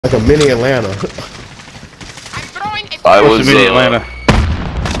Like a mini Atlanta. I was mini Atlanta.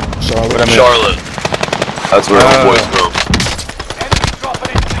 Charlotte. Charlotte. That's where homeboys from. Enemy dropping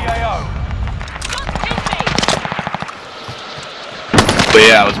into the AO. But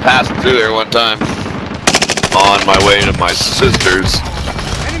yeah, I was passing through there one time on my way to my sister's.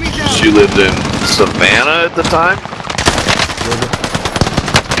 She lived in Savannah at the time.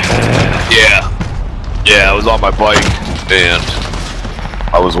 Yeah, I was on my bike and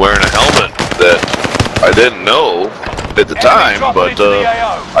I was wearing a helmet that I didn't know at the time, but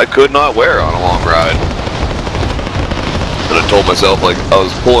I could not wear on a long ride. And I told myself, like, I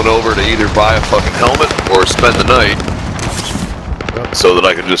was pulling over to either buy a fucking helmet or spend the night so that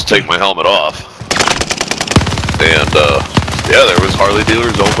I could just take my helmet off. And, yeah, there was Harley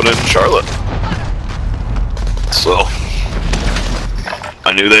dealers open in Charlotte. So,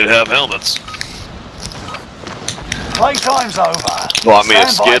 I knew they'd have helmets. Playtime's over. Bought me a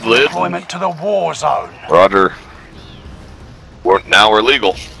skid lid. Deployment to the war zone. Roger. Now we're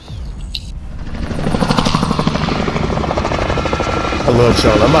legal. I love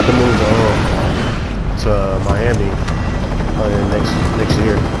Charlotte. I'm about to move to Miami next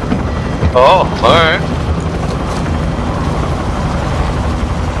year. Oh, alright.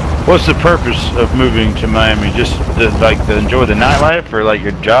 What's the purpose of moving to Miami? Just to, like, to enjoy the nightlife, or like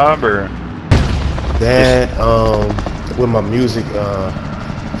your job, or that with my music.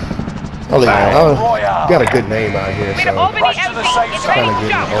 I got a good name out here, so Rush to the safe zone. kind of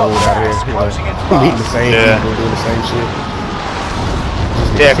getting old out here. Meeting the same people, doing the same shit.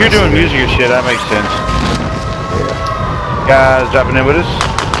 yeah, if you're doing music and shit, that makes sense. Guys dropping in with us.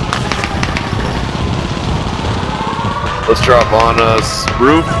 Let's drop on us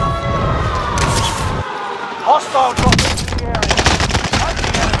roof. Hostile dropping into the area. Hunt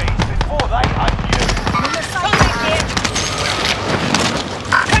the enemies before they hunt you.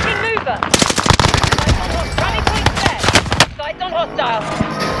 Tracking mover. Running point set. Sights on hostile.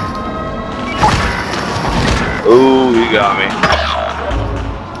 Ooh, he got me.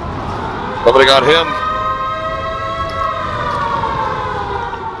 Somebody got him.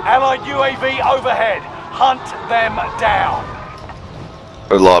 Allied UAV overhead. Hunt them down.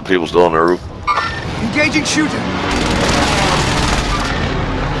 There's a lot of people still on the roof. Engaging shooter.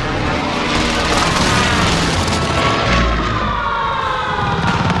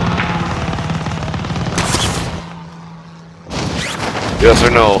 Yes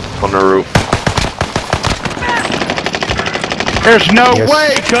or no on the roof? There's no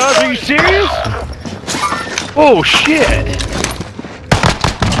way, cuz. Are you serious? Oh shit!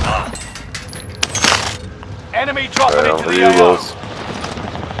 Enemy dropping into the AO. Reloads.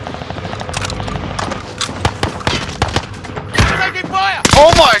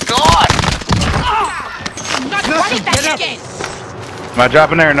 Oh my god! Am I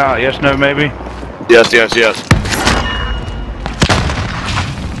dropping there or not? Yes, no, maybe? Yes, yes, yes.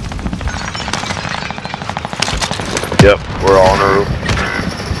 Yep, we're all on the roof.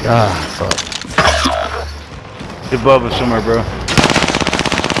 Ah, fuck. Get above us somewhere, bro.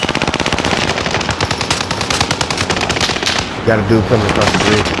 Got a dude coming across the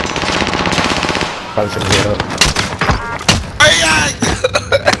bridge. Probably should head up.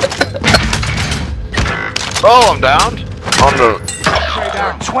 Oh, I'm down. On the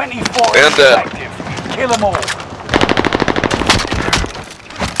 24 And, effective. Kill them all.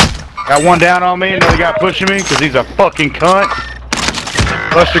 Got one down on me, another guy pushing me because he's a fucking cunt.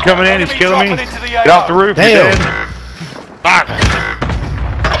 Buster coming in, he's killing me. Get off the roof, you're dead. Fuck.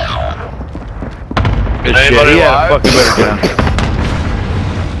 Good shit, Anybody he had a alive? fucking better gun.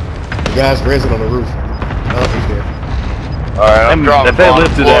 The guy's resin on the roof. Oh, he's dead. Alright, I'm dropping. If they on the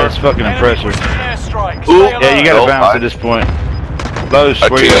lifted floor. that, it's fucking impressive. Ooh, Yeah, you gotta Nope, bounce I- at this point. Low, I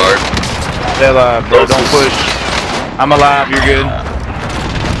sweet. TR'd. Stay alive, bro. Don't Closest. push. I'm alive, you're good.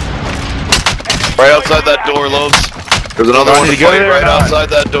 Right outside that door, Lowe's. There's another Do I one need to to go fight there or right not? outside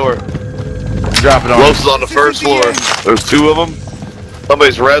that door. Drop it on Lowe's us. is on the first floor. There's two of them.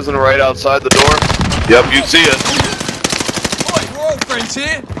 Somebody's resin right outside the door. Yep, you see it. We're all friends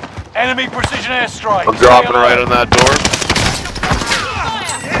here. Enemy precision airstrike. I'm dropping right on that door.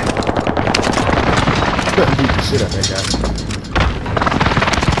 Couldn't beat the shit out of that guy.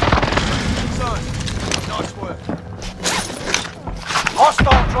 Nice work.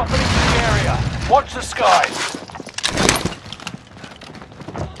 Hostile dropping into the area. Watch the skies.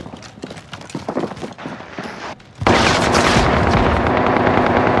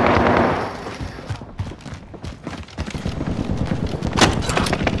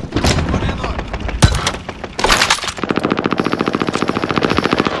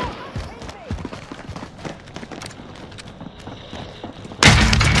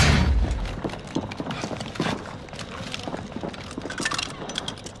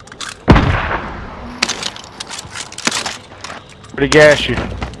 Where'd he gas you?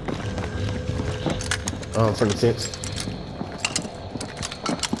 From the tents.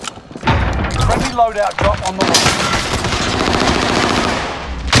 Friendly loadout drop on the roof.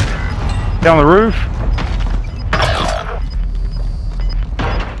 Down the roof?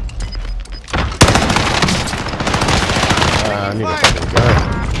 I need a fucking gun.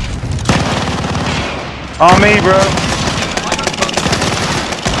 On me, bro.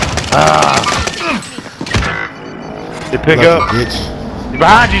 They pick Lucky up. bitch. He's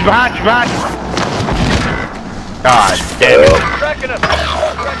behind you, he's behind you, he's behind you. God damn it. Tracking us.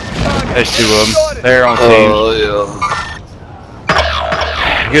 There's two of them. They're on teams. Oh, yeah.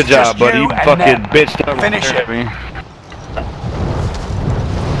 Good job, Just buddy. you You and fucking them. bitched up. Finish it. Me.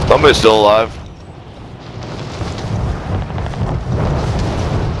 Somebody's still alive.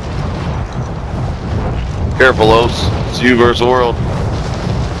 Careful, Los. It's you versus the world.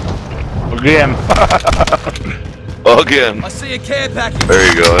 Again. Again. I see a care package. There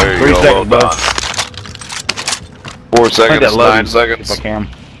you go, there you 3 go. seconds, Well bud. done. 4 seconds, 9 seconds. If I can.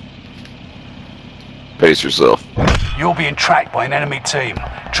 Pace yourself. You're being tracked by an enemy team.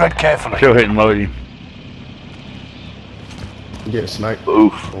 Tread carefully. Still hitting loading. You get a snipe.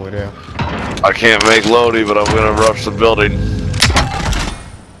 Oof. Over there. I can't make Lodi, but I'm gonna rush the building.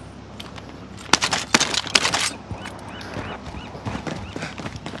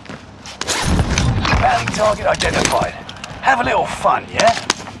 Bounty target identified. Have a little fun, yeah?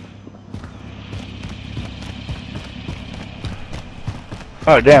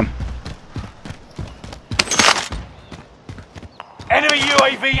 Oh, damn. Enemy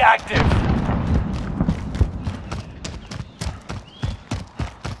UAV active.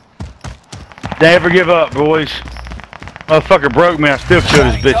 Never give up, boys. Motherfucker broke me, I still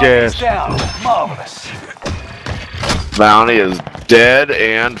killed his bitch Target's ass. down. Marvelous. Bounty is dead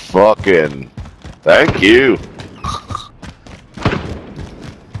and fucking. Thank you.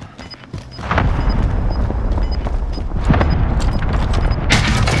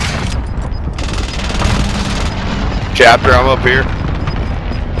 Chapter, I'm up here.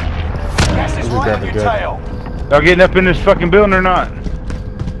 Gas is This is right on grabbing your good. tail. Y'all getting up in this fucking building or not?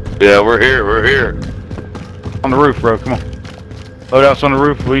 Yeah, we're here, we're here. On the roof, bro, come on. Loadout's on the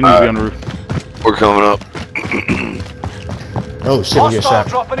roof, we need to be on the roof. We're coming up. Oh shit, we get Hostile shot.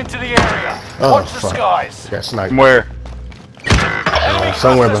 dropping into the area. Oh, Watch the fuck. skies. Got sniped. From where? Enemy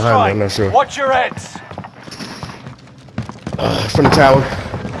somewhere cluster behind me, I'm strike. not sure. Watch your heads. From the tower.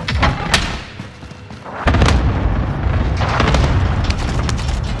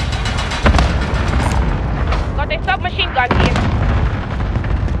 Got a submachine gun here.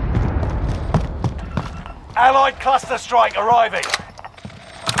 Allied cluster strike arriving.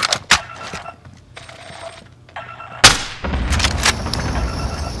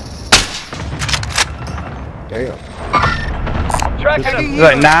 Damn. Tracking them.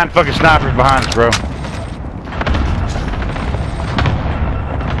 There's like 9 fucking snipers behind us, bro.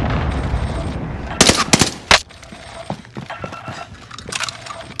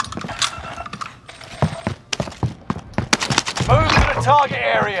 Move to the target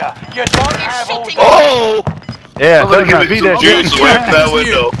area. You don't have all day. Oh! Yeah, I'm gonna don't give try to it beat some that juice shit. away from that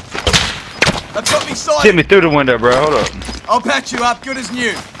window. I've got me Hit sighted. me through the window, bro, hold up. I'll patch you up, good as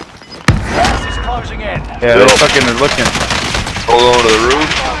new. Gas is closing in. Yeah, they're fucking looking. Hold on to the roof.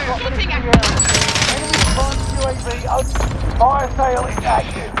 Fire sale is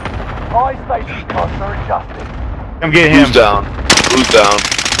active. Fire station costs are adjusted. Come get him. Who's down? Who's down?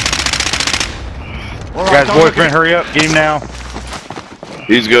 Guy's boyfriend, hurry up, get him now.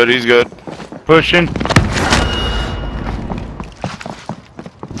 He's good, he's good. Pushing.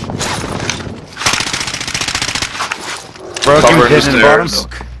 Broke him, Covering the dead in the bottom.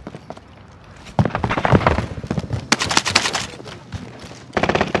 stairs.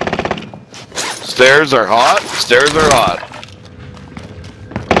 Stairs are hot. Stairs are hot.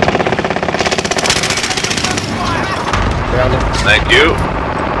 Down there. Thank you.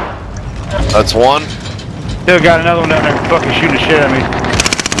 That's one. Still got another one down there fucking shooting the shit at me.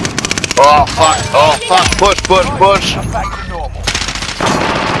 Oh fuck. Oh fuck. Push, push, push. Back to normal.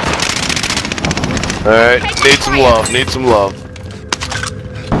 Alright. Need some love. Need some love.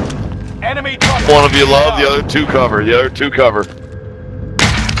 Enemy drop. One of you love, the other two cover. The other two cover.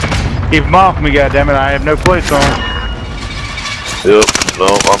 Keep him off me, goddammit, I have no place on him. Yep. No,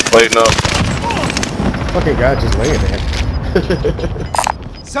 I'm plating up. Fucking guy just laying there.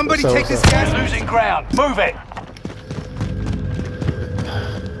 Somebody So- take this so- gas. Losing ground. Move it.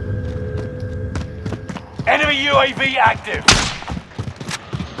 Enemy UAV active.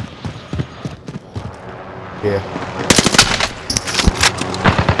 Yeah.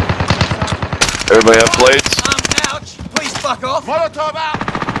 Everybody have plates? Ouch. Please fuck fuck off! Molotov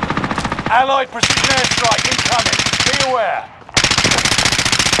out! Allied precision airstrike incoming. Be aware.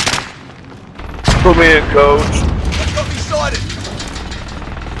 Put me in, coach. I've got me sighted!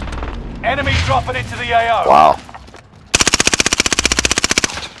 Enemy dropping into the AO. Wow.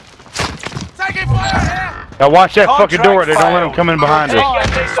 Taking fire here! Now watch that Contract fucking door. They don't let them failed. come in behind us.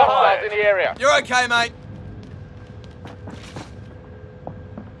 Hostiles in the area. You're okay, mate.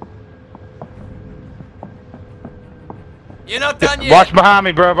 You're not done yet. Watch behind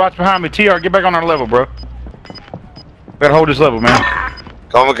me, bro. Watch behind me. TR, get back on our level, bro. Gotta hold this level, man.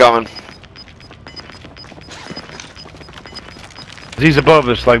 Coming. He's above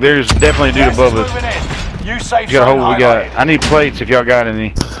us. Like, there's definitely a dude Gas above is us. moving in. You safe You gotta zone hold what we got. highlighted. I need plates if y'all got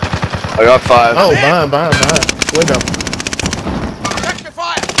any. I got 5. Oh, behind. Window. Check the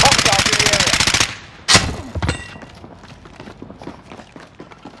fire. Hostiles in the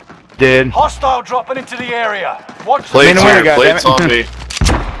area. Dead. Hostile dropping into the area. Watch the Plates Man, where here. you got, Plates damn it? on me.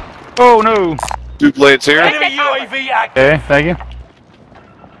 Oh, no. 2 plates here. enemy UAV active. Okay, thank you.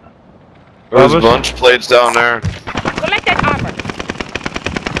 There's a Above us. bunch of plates down there. Collect that armor.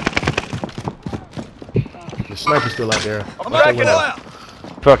 The sniper's still out there. I'm Out the back window. fire!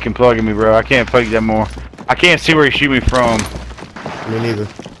 Fucking plugging me, bro. I can't plug that more. I can't see where he shoot me from. Me neither.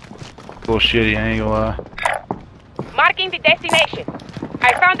 Bullshitty, I ain't gonna lie. Marking the destination.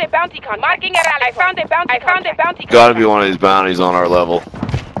 I found a bounty con. Marking a rally. I found a bounty con. Gotta be one of these bounties on our level.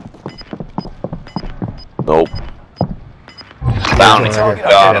 Nope. Bounty. Target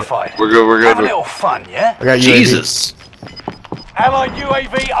Got identified. it. We're good. Have a little fun, yeah? I got UAV. Jesus. Allied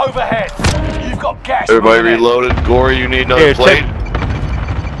UAV overhead. You've got gas. Everybody moving in. reloaded. Gory, you need another Here, plate?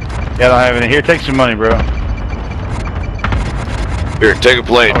 Yeah, I don't have any. Here, take some money, bro. Here, take a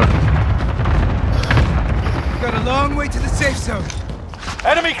plate. Got a long way to the safe zone.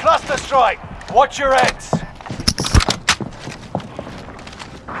 Enemy cluster strike. Watch your heads.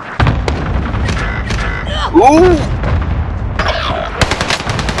 Ooh!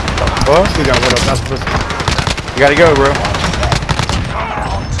 Still got one up top of us. You gotta go, bro.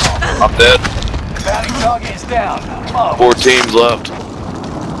 I'm dead. Bounty target is down. Oh, 4 teams left.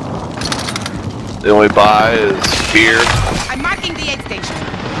 The only buy is here, I'm marking the aid station.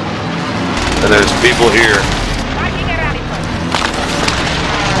 and there's people here. Marking a rally point.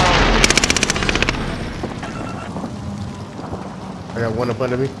 I got one up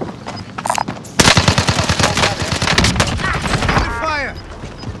under me. Fire!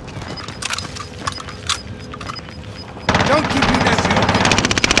 Don't keep me there,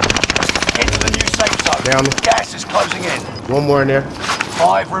 get to the new safe zone. Down. Gas is closing in. One more in there.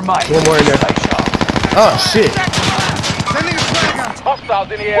 5 remain. One more in there. Stay sharp. Oh, shit. Sending a flag out.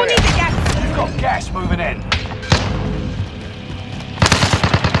 Hostiles in the Who area. needs the gas? You've got gas moving in.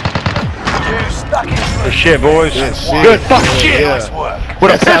 You stuck in. Good shit, boys. Good shit. Good fucking shit. Yeah. Nice work.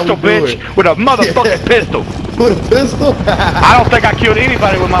 With a That's how pistol, we do bitch. it. With a motherfucking pistol. With a pistol? I don't think I killed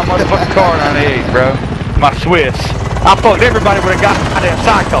anybody with my motherfucking car 98, bro. My Swiss. I fucked everybody with a goddamn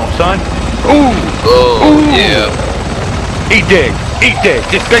Cyclone, son. Ooh. Oh, Ooh. yeah. Eat dick. Eat dick.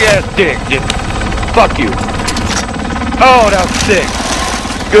 Just big ass dick. Just fuck you. Oh, that was sick.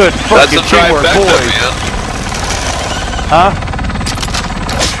 Good That's fucking a teamwork, trifecta, boys. man. Huh?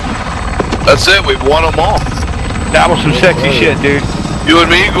 That's it. We've won them all. That was some sexy shit, dude. You and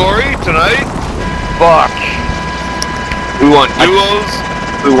me, Gory, tonight. Fuck. We won duos.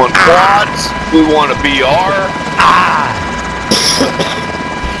 We won quads. We won a BR.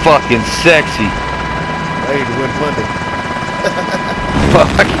 Fucking sexy. Ready to win plunder. Fuck.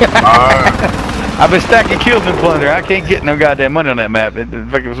 I've been stacking kills in plunder. I can't get no goddamn money on that map. It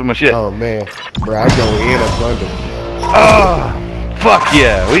fucking was my shit. Oh, man. Bro, I go in a plunder. Oh, fuck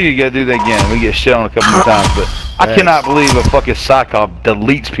yeah. We need to go do that again. We get shit on a couple of times, but I Thanks. cannot believe a fucking Psychop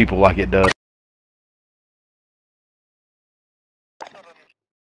deletes people like it does.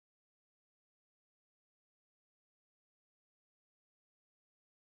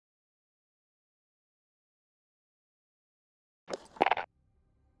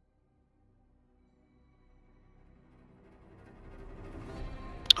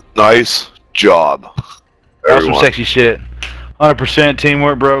 Nice job, That was some everyone. sexy shit. 100%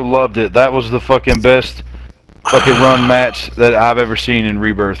 teamwork, bro. Loved it. That was the fucking best fucking run match that I've ever seen in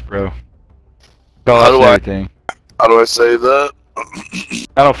Rebirth, bro. Call How do I- everything. How do I say that?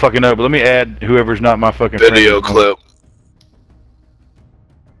 I don't fucking know, but let me add whoever's not my fucking Video friend. clip.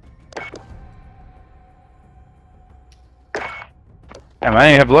 Damn, I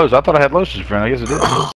ain't have Lowe's. I thought I had Lowe's as a friend. I guess I did.